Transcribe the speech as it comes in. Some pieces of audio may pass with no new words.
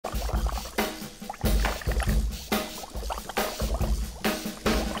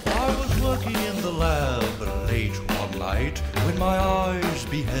working in the lab late one night when my eyes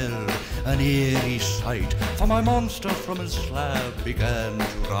beheld an eerie sight. For my monster from his slab began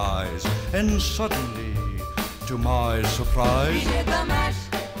to rise, and suddenly, to my surprise, He did the mash.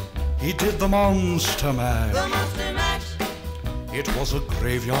 He did the monster mash. The monster mash. It was a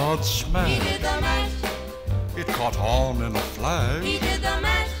graveyard smash. He did the mash. It caught on in a flash. He did the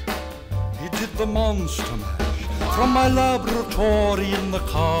mash. He did the monster mash. From my laboratory in the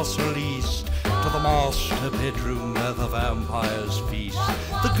castle east to the master bedroom where the vampires feast,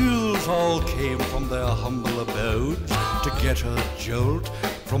 the ghouls all came from their humble abodes to get a jolt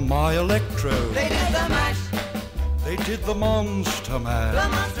from my electrode. They did the mash. They did the monster mash. The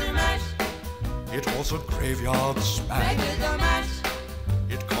monster mash. It was a graveyard They smash. did the mash.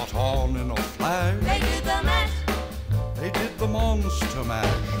 It caught on in a flash. They did the mash. They did the monster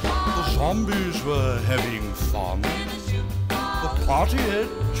mash. The zombies were having fun. The party had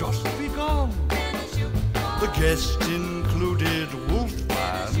just begun. The guests included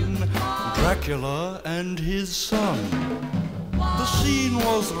Wolfman, Dracula, and his son. The scene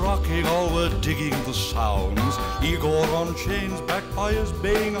was rocking, all were digging the sounds. Igor on chains, backed by his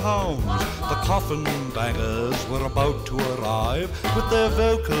baying hounds. The coffin bangers were about to arrive with their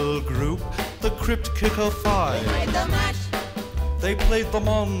vocal group, the Crypt Kicker Five. They played the mash. They played the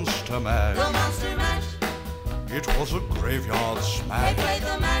monster mash. The monster mash. It was a graveyard They smash. played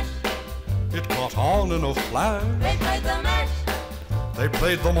the mash. It caught on in a flash. They played the mash. They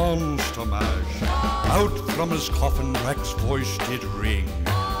played the monster mash. Out from his coffin, Drac's voice did ring.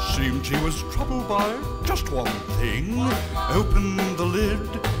 Seemed he was troubled by just one thing. Opened the lid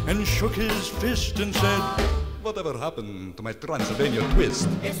and shook his fist and said, "Whatever happened to my Transylvania twist?"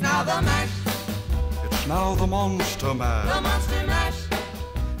 It's now the mash. It's now the monster mash. The monster mash.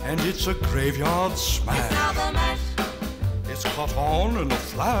 And it's a graveyard It's smash. now the mash. It's caught on in a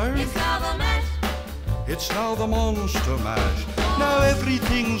flash. It's now the mash. It's now the monster mash. Now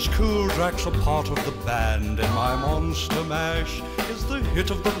everything's cool, Drac's a part of the band, and my monster mash is the hit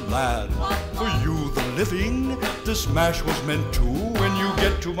of the land. For you, the living, this mash was meant to. When you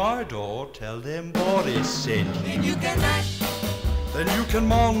get to my door, tell them Boris sent you. Then you can mash. Then you can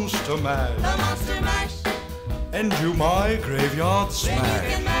monster mash, The monster mash. and do my graveyard Then you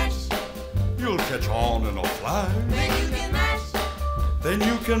can smash. mash. You'll catch on in a flash. Then you can mash. Then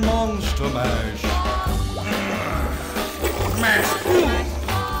you can monster mash. Mash.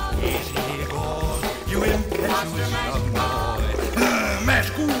 Easy, Igor, you impetuous young boy. Mash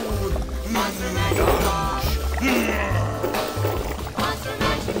good. Monster mash.